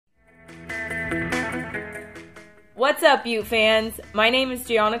What's up, Ute fans? My name is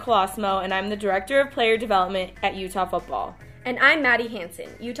Gianna Colosimo, and I'm the Director of Player Development at Utah Football. And I'm Maddie Hanson,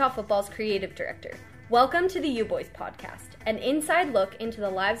 Utah Football's Creative Director. Welcome to the U Boys Podcast, an inside look into the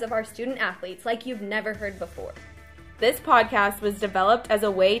lives of our student athletes like you've never heard before. This podcast was developed as a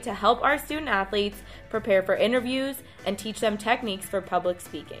way to help our student athletes prepare for interviews and teach them techniques for public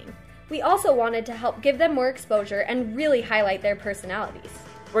speaking. We also wanted to help give them more exposure and really highlight their personalities.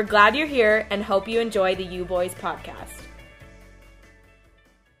 We're glad you're here and hope you enjoy the U Boys Podcast.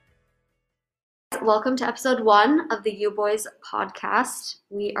 Welcome to episode 1 of the U Boys Podcast.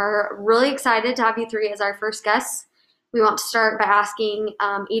 We are really excited to have you three as our first guests. We want to start by asking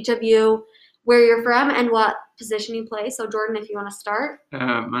each of you where you're from and what position you play. So Jordan, if you want to start.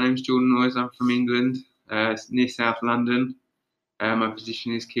 My name's Jordan Noyes. I'm from England, near South London. My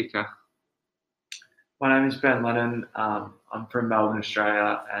position is kicker. My name is Ben Lennon. I'm from Melbourne,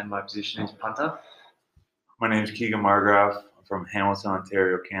 Australia, and my position is punter. My name is Keegan Margraf. I'm from Hamilton,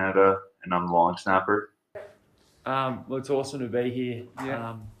 Ontario, Canada, and I'm the long snapper. Well, it's awesome to be here.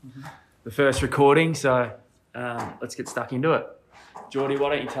 Yeah. The first recording, so let's get stuck into it. Geordie,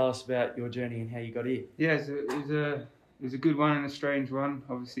 why don't you tell us about your journey and how you got here? Yeah, it was a good one and a strange one.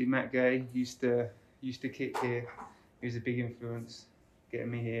 Obviously, Matt Gay used to kick here. He was a big influence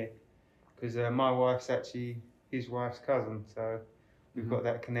getting me here because my wife's actually his wife's cousin, so we've got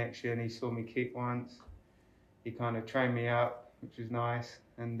that connection. He saw me kick once. He kind of trained me up, which was nice,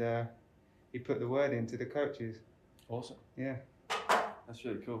 and he put the word into the coaches. Awesome. Yeah. That's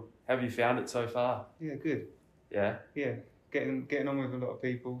really cool. How have you found it so far? Yeah, good. Yeah? Yeah, getting on with a lot of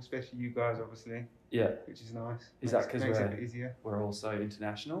people, especially you guys, obviously. Yeah. Which is nice. Is that because makes it a bit easier? we're all so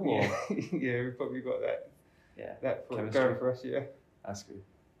international? Or? Yeah, yeah, we've probably got that. Yeah. That Chemistry. going for us, yeah. That's good.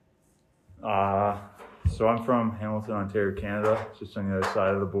 So I'm from Hamilton, Ontario, Canada, just on the other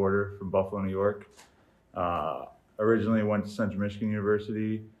side of the border from Buffalo, New York. Originally went to Central Michigan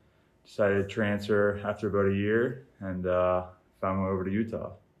University, decided to transfer after about a year, and found my way over to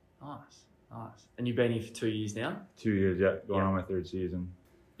Utah. Nice. And you've been here for 2 years now? 2 years, yeah, going on my third season.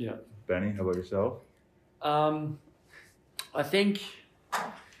 Yeah. Benny, how about yourself? I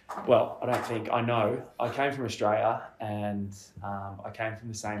know. I came from Australia and I came from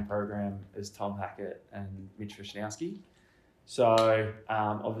the same program as Tom Hackett and Mitch Wishnowski. So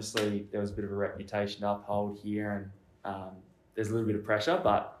obviously there was a bit of a reputation to uphold here and there's a little bit of pressure,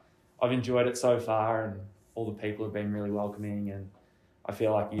 but I've enjoyed it so far and all the people have been really welcoming and I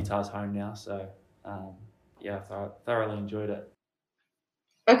feel like Utah's home now. So I thoroughly enjoyed it.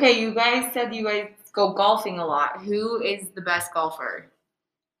 Okay, you guys said you guys go golfing a lot. Who is the best golfer?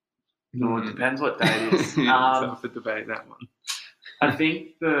 Well, it depends what day it is. It's up for debate, that one. I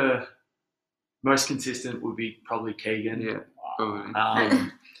think the most consistent would be probably Keegan. Yeah, probably.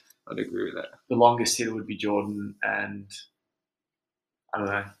 I'd agree with that. The longest hitter would be Jordan, and I don't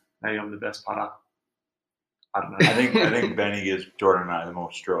know, maybe I'm the best putter. I don't know. I think Benny gives Jordan and I the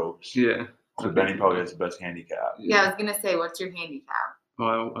most strokes. Yeah. So Benny probably has the best handicap. Yeah, I was going to say, what's your handicap?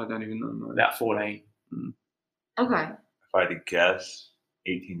 Oh, I don't even know. No. About 14. Okay. If I had to guess,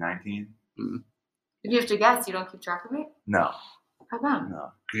 18, 19? If you have to guess, you don't keep track of it? No, How come? because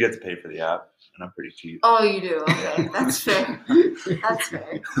you have to pay for the app, and I'm pretty cheap. Oh, you do? Okay, that's fair. That's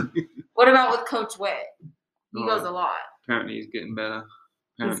fair. What about with Coach Witt? He goes a lot. Apparently he's getting better.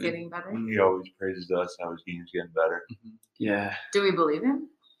 He's Apparently. getting better. He always praises us how his game's getting better. Yeah. Do we believe him?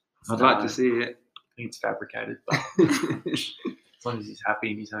 I'd like to see it. I think it's fabricated, but as long as he's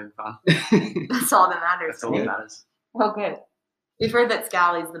happy and he's having fun, That's all that matters. that's all that matters. Oh, good. We've heard that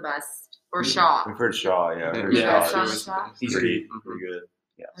Scally's the best. Or Shaw. We've heard Shaw, yeah. We've heard Yeah, Shaw. Shaw's He's Shaw. He's pretty good. good.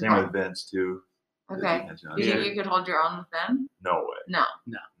 Yeah. Same with Vince, too. Okay. That's You nice. think you could hold your own with them? No way. No.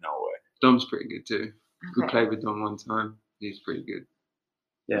 No way. Dom's pretty good too. We Okay. played with Dom one time. He's pretty good.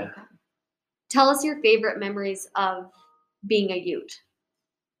 Yeah. Tell us your favorite memories of being a Ute.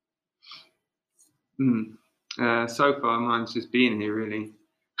 So far, mine's just being here, really.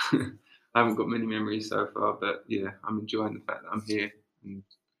 I haven't got many memories so far, but yeah, I'm enjoying the fact that I'm here and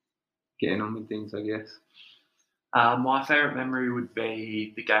getting on with things, I guess. My favourite memory would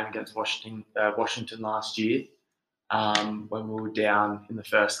be the game against Washington last year, when we were down in the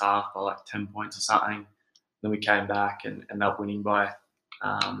first half by like 10 points or something. Then we came back and ended up winning by,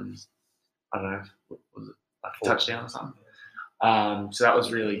 I don't know, what was it, like a touchdown or something. So that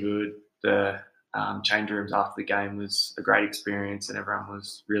was really good. The change rooms after the game was a great experience and everyone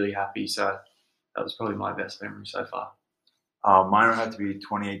was really happy. So that was probably my best memory so far. Mine would have to be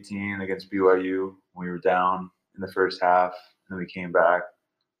 2018 against BYU. We were down in the first half, and then we came back.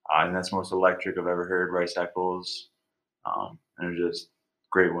 And that's the most electric I've ever heard, Rice Eccles. And it was just a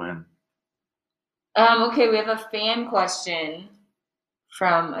great win. Okay, we have a fan question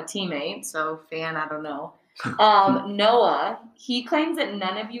from a teammate. So fan, I don't know. Noah, he claims that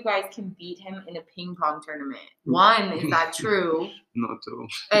none of you guys can beat him in a ping pong tournament. One, is that true? Not at all.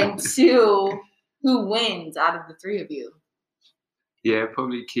 And two, who wins out of the three of you? Yeah,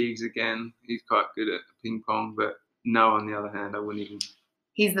 probably Keegs again. He's quite good at ping pong, but no, on the other hand, I wouldn't even.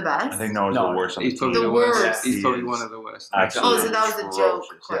 He's the best? I think Noah's the worst on the He's team. probably The the worst. worst. He's He probably is one of the worst. Absolutely Oh, so that was a joke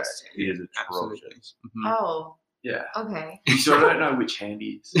atrocious. question. Yeah, he is Absolutely. atrocious. Mhm. Oh, Yeah. okay. You sort of don't know which hand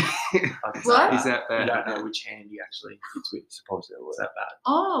he is. Like, it's What? Is that You bad? don't know which hand he actually hits with. Supposedly. It's that bad.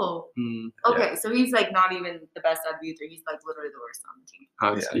 Oh, Mm. okay. So he's like not even the best out of you three. He's like literally the worst on the team. I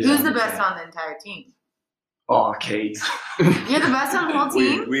would Yeah. say Yeah. Who's the best on the entire team? Oh, Keys. You're the best on the whole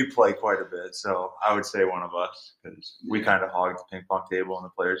team? We play quite a bit, so I would say one of us because we kind of hog the ping pong table in the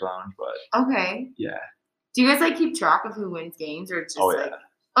players' lounge. But Okay. Yeah. Do you guys like keep track of who wins games, or it's just oh like? yeah,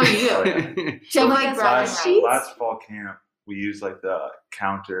 Oh, you do. Oh, yeah. Do you So have like like a bragging spreadsheet? rights? last fall camp we used like the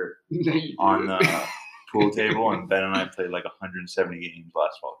counter No, you on do. the pool table, and Ben and I played like 170 games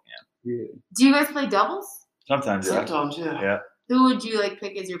last fall camp. Yeah. Do you guys play doubles? Sometimes, yeah. Sometimes, yeah. Yeah. Who would you like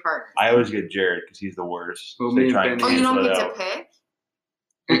pick as your partner? I always get Jared because he's the worst. Well, So me they and try and Ben- Oh, you cancel don't it get to out. pick?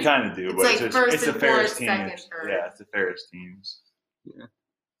 We kind of do, It's but like it's, just, first it's the and fairest fourth, team. second, It's- third. Yeah, it's the fairest teams.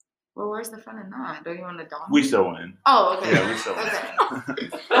 Well, where's the fun in that? Don't you want to dominate? We still win. Oh, okay. Yeah, we still Okay.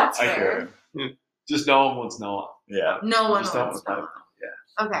 win. That's I fair. care. Just no one wants Noah. Yeah. No one Just don't wants play. Noah.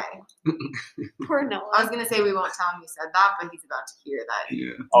 Yeah. Okay. Poor Noah. I was gonna say we won't tell him you said that, but he's about to hear that.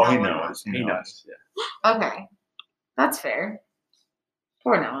 Yeah. Oh, No he one knows. wants He He knows. knows. Yeah. Okay. That's fair.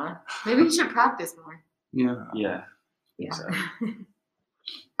 Poor Noah. Maybe he should practice more. Yeah. Yeah. Yeah. So,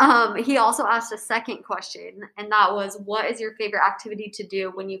 He also asked a second question, and that was, what is your favorite activity to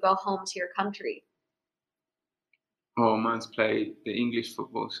do when you go home to your country? Oh, mine's played the English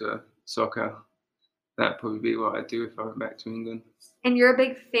football, so soccer. That'd probably be what I'd do if I went back to England. And you're a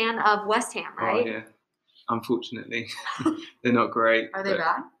big fan of West Ham, right? Oh, yeah. Unfortunately, they're not great. Are they but-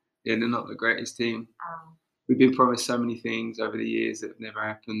 bad? Yeah, they're not the greatest team. Um, We've been promised so many things over the years that have never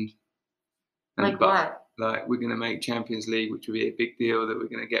happened. like but, what? Like, we're going to make Champions League, which would be a big deal, that we're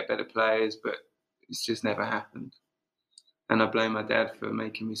going to get better players, but it's just never happened. And I blame my dad for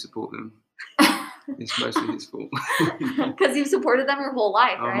making me support them. It's mostly his fault. Because you've supported them your whole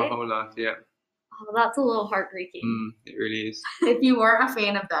life, Oh, my right? whole life, yeah. Oh, that's a little heartbreaking. It really is. If you weren't a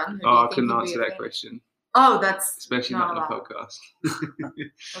fan of them, who do Oh, you I think couldn't you'd be answer a that fan? question, Oh, that's especially not not on a allowed. podcast.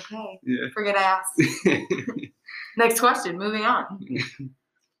 Okay. Yeah. Forget I asked. Next question. Moving on.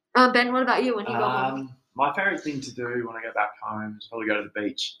 Ben, what about you when you go home? My favourite thing to do when I go back home is probably go to the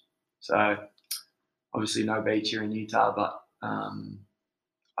beach. So obviously no beach here in Utah, but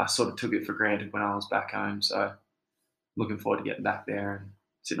I sort of took it for granted when I was back home. So looking forward to getting back there and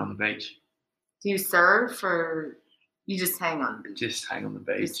sitting on the beach. Do you surf or you just hang on the beach? Just hang on the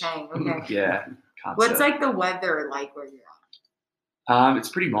beach. Just hang. Okay. Yeah. Can't What's surf. like the weather like where you're at? It's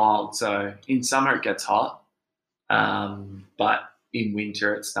pretty mild. So in summer it gets hot, but in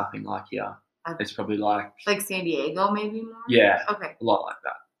winter it's nothing like here. Okay. It's probably like Like San Diego, maybe more. yeah, Okay. a lot like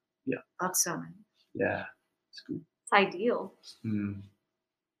that. That's so nice. Yeah, it's good. It's ideal. Mm.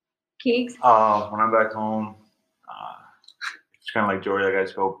 Keegs? When I'm back home, it's kind of like Jory. Like I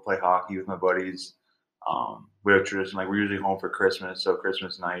just go play hockey with my buddies. We have a tradition. Like we're usually home for Christmas, so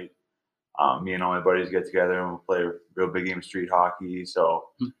Christmas night, me and all my buddies get together and we'll play a real big game of street hockey. So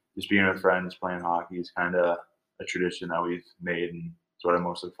just being with friends playing hockey is kind of a tradition that we've made, and it's what I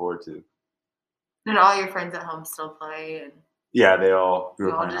most look forward to. And all your friends at home still play, and Yeah, they all grew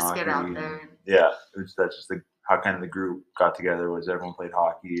you up all playing just hockey. get out and- there. And, Yeah, that's just how kind of the group got together, was everyone played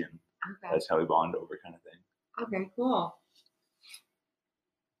hockey, and okay. that's how we bond over, kind of thing. Okay. Cool.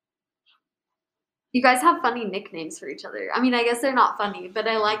 You guys have funny nicknames for each other. I mean, I guess they're not funny, but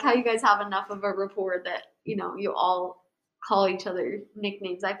I like how you guys have enough of a rapport that, you all call each other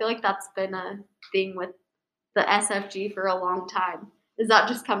nicknames. I feel like that's been a thing with the SFG for a long time. Does that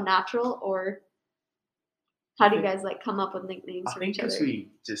just come natural, or how do you guys like come up with nicknames I for think each other? because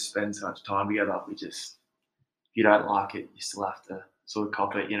we just spend so much time together, if you don't like it, you still have to sort of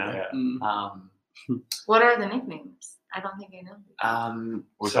cop it, Yeah. What are the nicknames? I don't think I know.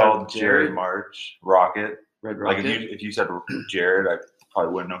 We're So called Jerry, March, Rocket. Red Like Rocket. if you said Jared, I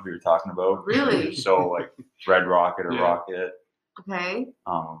probably wouldn't know who you're talking about. Really? So like Red Rocket or Yeah. Rocket. Okay.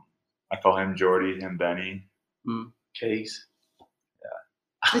 I call him Jordy, him Benny. Keys.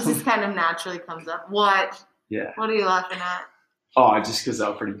 This just kind of naturally comes up. What? Yeah. What are you laughing at? Oh, just because they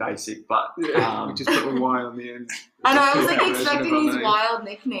were pretty basic, but We just put a Y on the end. I know. I was Yeah, like version of expecting our these name. wild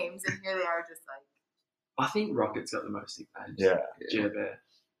nicknames, and here they are, just like. I think Rocket's got the most nicknames. Yeah. Jer Bear.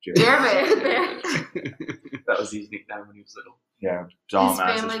 Jared Bear. That was his nickname when he was little. Yeah, Dom His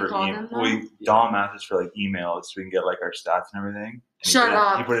asked us family for called email. him that? Dom asked us for like emails so we can get like our stats and everything. And Shut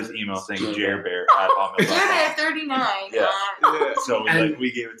up. He put his email saying Jared Bear at Jared hotmail.com. 39. Yeah. So And-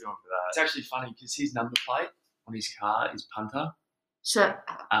 we gave it to him for It's that. actually funny because his number plate on his car is punter, Shut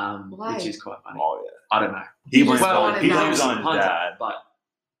up. Why? which is quite funny. Oh yeah. I don't know. He just wanted that. blames on his Punter, dad. but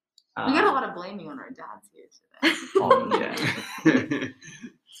We got a lot of blaming on our dads here today. yeah.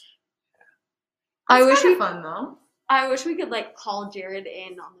 I wish It's kinda we fun though. I wish we could like call Jared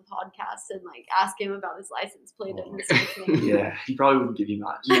in on the podcast and like ask him about his license plate and his nickname. Yeah, he probably wouldn't give you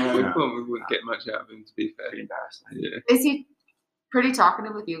much. No, we Yeah. probably wouldn't get much out of him, to be fair. Pretty embarrassing. Yeah. Is he pretty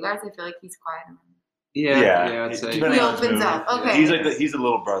talkative with you guys? I feel like he's quiet. Yeah, I'd say. Depending He on his opens mood. up. Okay. He's like he's the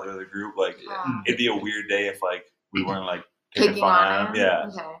little brother of the group. Like Um, it'd be a weird day if like we weren't like picking picking fun on at him. him. Yeah.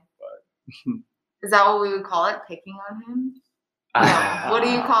 Okay. Is that what we would call it? Picking on him? Ah, No. What do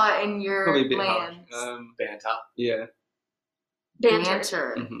you call it in your Probably a bit land? harsh. Banter. Yeah.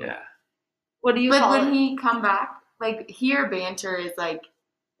 Banter. Mhm. Yeah. What do you But call when it? he come back, like here, banter is like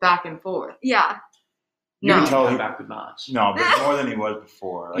back and forth. Yeah. You No. can tell Come he, back with March. no, but more than he was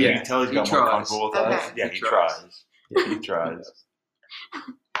before. Like you Yeah. can tell he's He got more tries. comfortable with us. Okay. Yeah, He he tries. tries. Yeah, he tries.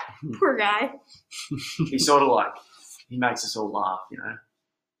 Poor guy. He sort of like he makes us all laugh, you know.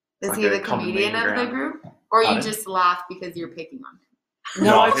 Is Like he a the common comedian mean of the ground. group? Or you Pardon? just laugh because you're picking on him?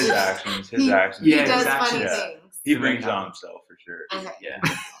 No, it's his just- actions. His He- actions. Yeah, he does his funny actions. things. He rings on himself for sure. Okay. Yeah.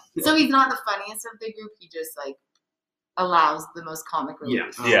 So he's not the funniest of the group. He just like allows the most comic relief.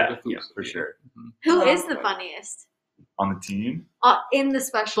 Yeah. Oh, Yeah, definitely. yeah, for sure. Who Oh, is the okay. funniest On the team, in the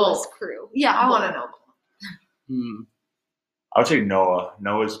specialist Both. crew? Yeah, I want both. to know. Hmm. I would say Noah.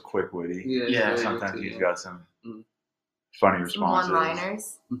 Noah's quick witty. Yeah. Yeah, Sometimes he's got some Mm. funny Some responses.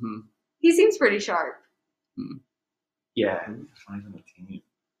 one-liners. Mm-hmm. He seems pretty sharp. Yeah. Who's funny on the team?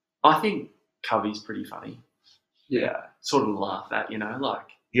 I think Covey's pretty funny. Yeah. Sort of laugh at, you know, like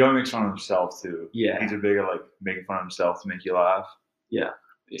He always makes fun of himself too. yeah. He's a big like making fun of himself to make you laugh. Yeah.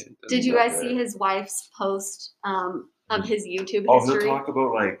 Did you Yeah. guys see his wife's post of his YouTube Oh, he'll history? talk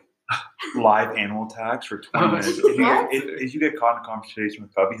about like live animal attacks for 20 Oh, minutes. what? If you get caught in a conversation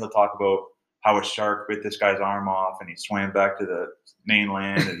with Cubby, he'll talk about how a shark bit this guy's arm off and he swam back to the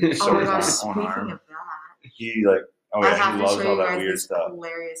mainland and he Oh sewed my his gosh! own Speaking arm. of that, He like, oh I yeah, have he to loves show all you that guys weird this stuff.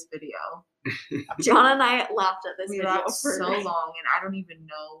 hilarious video. John and I laughed at this We video laughed for so long, and I don't even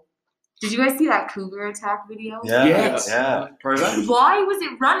know. Did you guys see that cougar attack video? Yeah, Yes. yeah. Provo? Why was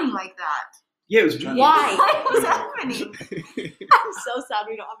it running like that? Yeah, it was really Why? What was happening? I'm so sad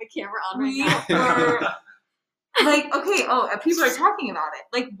we don't have a camera on right We now. were like, okay, people are talking about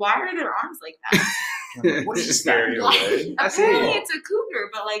it. Like, why are their arms like that? What is he scaring you Why? away? That's Apparently, it. it's a cougar,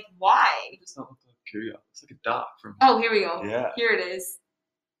 but like, why? It does not look like a cougar. It's like a duck from Oh, here we go. Yeah. Here it is.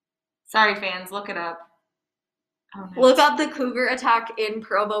 Sorry, fans, look it up. Oh, no. Look up the cougar attack in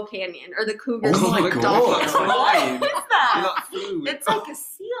Provo Canyon or the cougar Oh my smoke God. dolphins. What is that? Not fluid. It's like a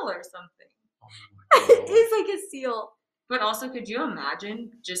seal or something. It is like a seal. But also, could you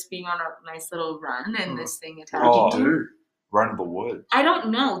imagine just being on a nice little run and this thing attacking Oh, you? dude. Run in the woods. I don't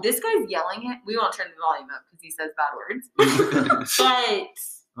know. This guy's yelling it. We won't turn the volume up because he says bad words.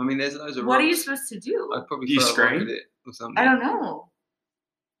 But I mean, there's loads of what are you rocks. supposed to do? I'd probably Do you throw a rock scream? at it or something. I don't know.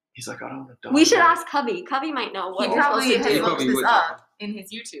 He's like, I don't want to die. We should ask Cubby. Cubby might know what He you're probably supposed to has He do. looked probably this would up in his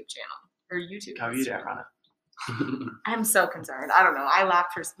YouTube channel or YouTube. Go, you don't run it. I'm so concerned. I don't know. We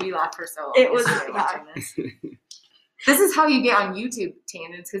laughed for so long. It was- yesterday watching this. This is how you get on YouTube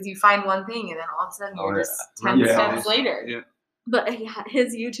tangents because you find one thing and then all of a sudden you're Oh, just yeah. 10 Yeah. steps later. Yeah. But yeah,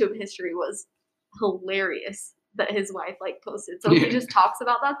 his YouTube history was hilarious that his wife like posted. So he Yeah. just talks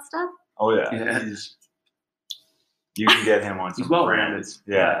about that stuff. Oh yeah. Yeah. You can get him on some He's well-rounded. brands.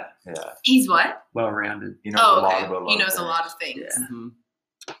 Yeah, yeah. He's what? Well-rounded. He knows Oh, a lot okay. about He knows a things. lot of things. Yeah. Mhm.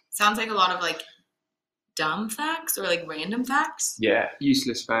 Sounds like a lot of like dumb facts or like random facts. Yeah.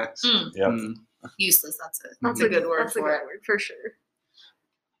 Useless facts. Mm. Yep. Mm. Useless. That's it. That's a good word That's a for good it. word for sure.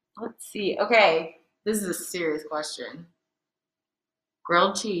 Let's see. Okay, this is a serious question.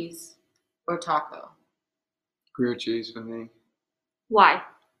 Grilled cheese or taco? Grilled cheese for me. Why?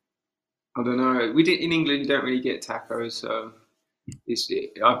 I don't know. We did in England. You don't really get tacos, so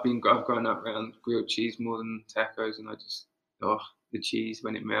I've grown up around grilled cheese more than tacos, and I just the cheese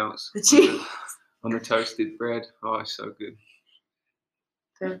when it melts. The cheese. on the toasted bread. Oh, it's so good.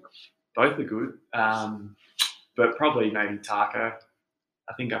 Good. Both are good. But probably maybe taco.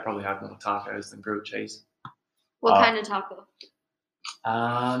 I think I probably have more tacos than grilled cheese. What kind of taco?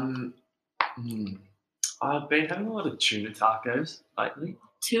 I've been having a lot of tuna tacos lately.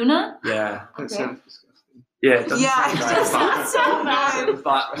 Tuna? Yeah. That Okay. sounds disgusting. Yeah, it doesn't Yeah, sound it great, does but- not sound bad.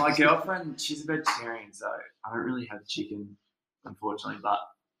 But my girlfriend, she's a vegetarian, so I don't really have chicken, unfortunately. But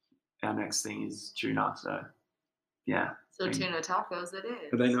our next thing is tuna, so yeah. So tuna tacos it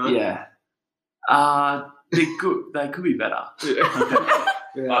is. Are they not? Yeah. They could be better. Yeah.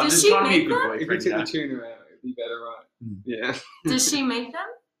 Yeah. I'm Does just she trying to be a make good them? If you boyfriend. took Yeah. the tuna out, it'd be better, right? Mm. Yeah. Does she make them?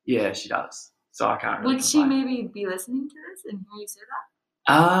 Yeah, she does. So I can't really Would she complain. maybe be listening to this and hear you say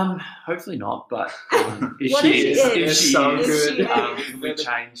that? Hopefully not, but if What she if she is, is? if It's she so is, good. we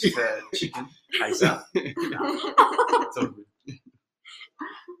change to chicken ASAP. It's all good.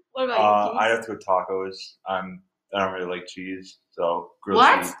 What about you, I'd Keith? have to go tacos. I don't really like cheese, so grilled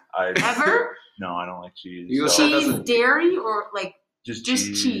What? cheese. Ever? No, I don't like cheese. You so also- Cheese, doesn't- dairy, or like just just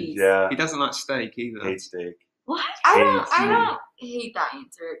cheese. cheese. Yeah, He doesn't like steak either. hate steak. what? I Hate don't hate that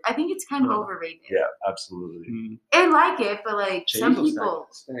answer. I think it's kind of Oh. overrated. Yeah, absolutely. Mm, I like it, but like Cheese some or steak? people.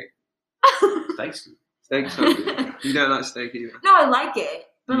 steak. Steak's good. Steak's so good. You don't like steak either. No, I like it,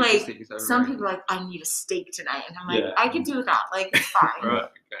 but You just like think it's some overrated. people are like, I need a steak tonight, and I'm like, Yeah. I could do without. Like it's fine. Right.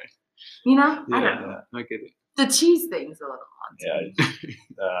 Okay. You know? I Yeah. don't know. I get it. The cheese thing's a little odd. to Yeah, me.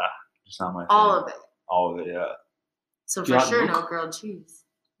 just not my thing. All of it. All of it. Yeah. So Do for you like sure, milk? no grilled cheese.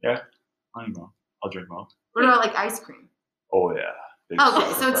 I don't know. I'll drink milk. What about like ice cream? Oh yeah. Big Okay,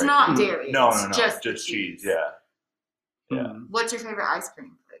 sucker so it's for not ice cream. dairy. No, it's no, no. Just, Just the cheese. Yeah. Yeah. Mm. What's your favorite ice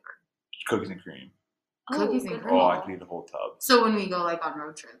cream flavor? Cookies and cream. Cookies and good cream. Oh, call. I could eat the whole tub. So when we go like on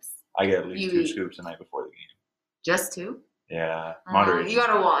road trips, I get at least You 2 eat. scoops a night before the game. just two? Yeah. Moderation. You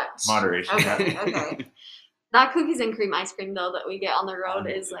gotta watch. Moderation. Okay, okay. That cookies and cream ice cream though that we get on the road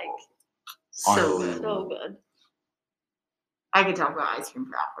is like So Unbelievable. so good. I could talk about ice cream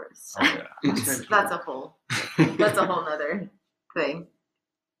for hours. Oh yeah. That's a whole nother thing.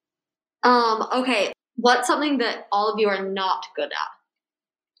 Okay. What's something that all of you are not good at?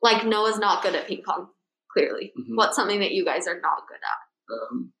 Like Noah's not good at ping pong, clearly. Mhm. What's something that you guys are not good at?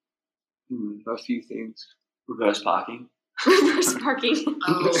 A few things. Reverse parking. Reverse parking.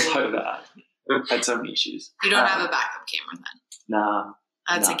 So bad. Had so many issues. You don't have a backup camera then. Nah.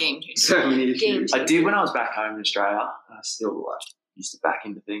 That's No. a game changer. So many Game issues. I did when I was back home in Australia. And I still used to back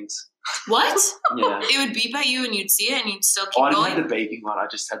into things. What? Yeah. It would beep at you and you'd see it and you'd still keep I didn't going? have the beeping one. I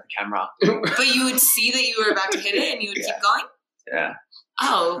just had the camera. But you would see that you were about to hit it and you would Yeah. keep going? Yeah.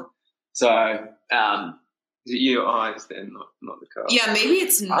 Oh. So Is it your eyes then, not the car? Yeah, maybe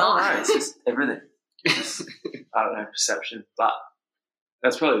it's I don't not. know. It's just everything. Just, I don't know, perception. But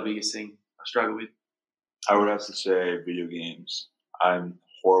that's probably the biggest thing I struggle with. I would have to say video games. I'm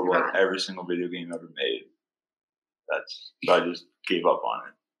horrible Right. at every single video game ever made. So I just gave up on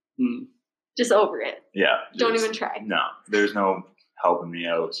it. Mm. Just over it. Yeah. Don't just- even try. No, there's no helping me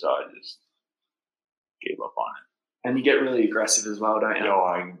out, so I just gave up on it. And you get really aggressive as well, don't you?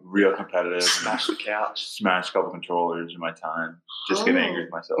 I'm real competitive. Smash the couch. Smash a couple controllers in my time. Just get Oh. angry at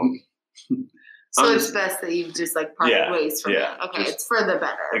myself. So it's best that you've just like parted Yeah, ways from yeah, it. Okay, just- it's for the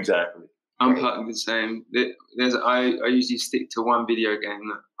better. Exactly. I'm Great. partly the same. I usually stick to one video game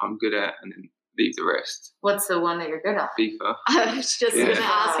that I'm good at and then leave the rest. What's the one that you're good at? FIFA. I was just Yeah. gonna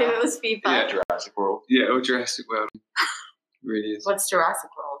ask if it was FIFA. Yeah. Jurassic World. Yeah, or Jurassic World. Really is. What's Jurassic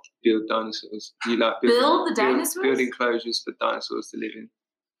World? Build dinosaurs. You like Build the dinosaurs? Build enclosures for dinosaurs to live in.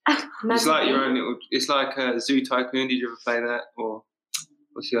 It's That's like your amazing. own little. It's like Zoo Tycoon. Did you ever play that? Or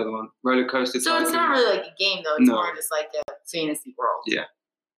what's the other one? Roller Coaster So Tycoon. it's not really like a game though. It's No. more just like a fantasy world. Yeah.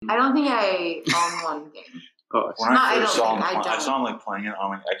 I don't think I own one game. Oh, it's- When No, I I first don't saw him, think- I I saw him like playing it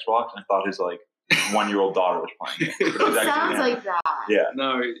on like Xbox, and I thought his like 1-year-old daughter was playing it. But It was actually sounds him. like that. Yeah.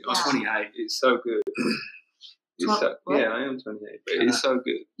 no, Yeah. I'm 28. It's so good. It's so, What? yeah, I am 28, but it's so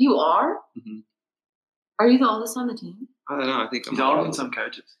good. You are? Mhm. Are you the oldest on the team? I don't know. I think I'm He's older than some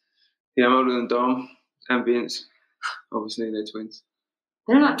coaches. Yeah, I'm older than Dom and Vince. Obviously, they're twins.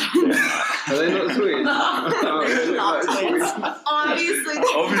 They're not. Are they not twins? Oh, they look Not like twins. twins. Obviously. they're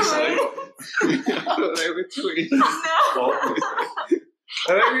Obviously. twins. I thought they were twins. No.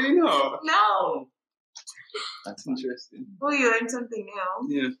 Are they really not? No. That's interesting. Well, you learned something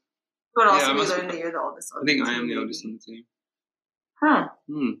new. Yeah, But Yeah, also I you must be- learned that you're the oldest on I think the I team. am the oldest on the team. Huh.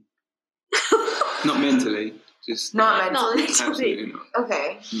 Not mentally, just Not Not mentally. absolutely not.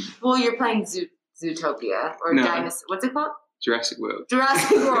 Okay. Hmm. Well, you're playing Zootopia or No. Dinosaur. What's it called? Jurassic World.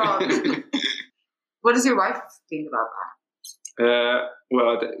 Jurassic World. What does your wife think about that?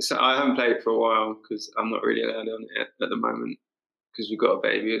 So I haven't played for a while because I'm not really allowed on it at the moment because we've got a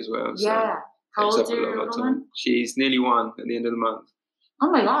baby as well. So Yeah. How takes old's up a lot your of our little time. one? She's nearly 1 at the end of the month. Oh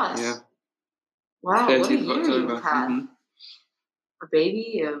my gosh. Yeah, Wow. What a 30th of year October. you've had. Mhm. A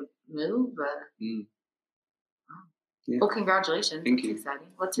baby, a move. Mm. Yeah. Well, congratulations. Thank That's you. exciting.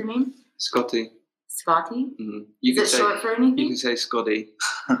 What's her name? Scotty. Scotty? Mm-hmm. Is it short for anything? You can say Scotty.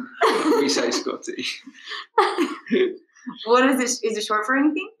 We say Scotty. What is it? Is it short for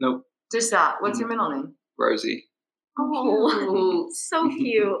anything? Nope. Just that. What's your middle name? Rosie. Oh, so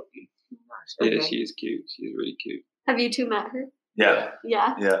cute. Okay. Yeah, she is cute. She is really cute. Have you two met her? Yeah,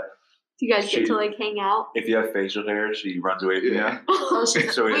 Yeah. yeah. Do you guys get to like hang out? If you have facial hair, she runs away from you. Oh,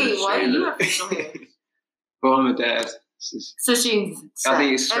 So we wait, why do understand you it. have facial hair? Well, I'm a dad. So she's. I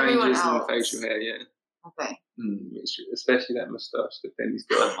think it's everyone strangers than else. facial hair, yeah. Okay. Especially that moustache that Benny's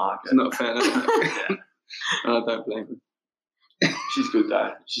got. Like I'm not a fan of that. Yeah. I don't blame him. She's good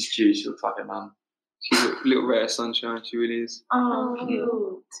though. She's cute. She looks like her mum. She's a little ray of sunshine, she really is. Oh, Oh.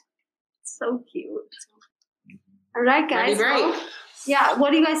 cute. So cute. All right, guys. Ready, Well, yeah.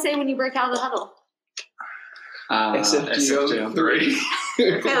 What do you guys say when you break out of the huddle? SFG on 3.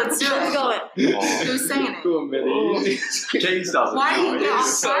 Okay, let's do Let's it. go it. Oh, Who's saying it? Go on, Benny. Keys doesn't Why do know. you get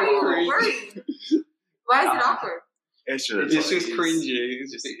It's why are you cringe. worried? Why is it awkward? It's just, It's just cringy.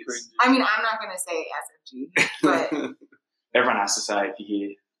 It's just cringy. I mean, I'm not going to say SFG, but Everyone has to say it if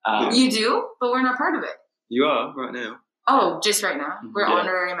you hear. you do, but we're not part of it. You are right now. Oh, just right now. We're Yeah.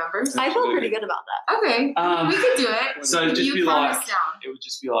 honorary members. I feel pretty good about that. Okay, we could do it. So it'd just you be count like us down. it would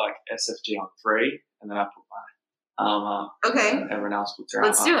just be like SFG on 3, and then I put my arm up. Okay. And everyone else puts their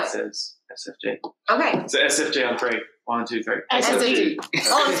Let's arm do up it. and says SFG. Okay. So SFG on 3. 1, 2, 3. SFG.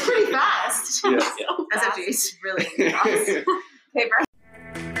 Oh, it's pretty fast. Yeah. So fast. SFG is really fast. Okay,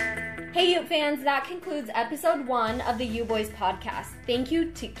 Brian. Hey Ute fans, that concludes episode 1 of the U Boys podcast. Thank you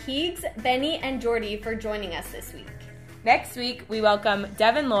to Keegs, Benny, and Jordy for joining us this week. Next week, we welcome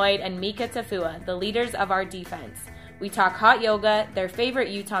Devin Lloyd and Mika Tafua, the leaders of our defense. We talk hot yoga, their favorite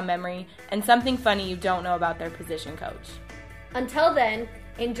Utah memory, and something funny you don't know about their position coach. Until then,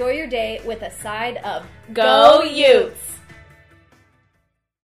 enjoy your day with a side of Go Utes!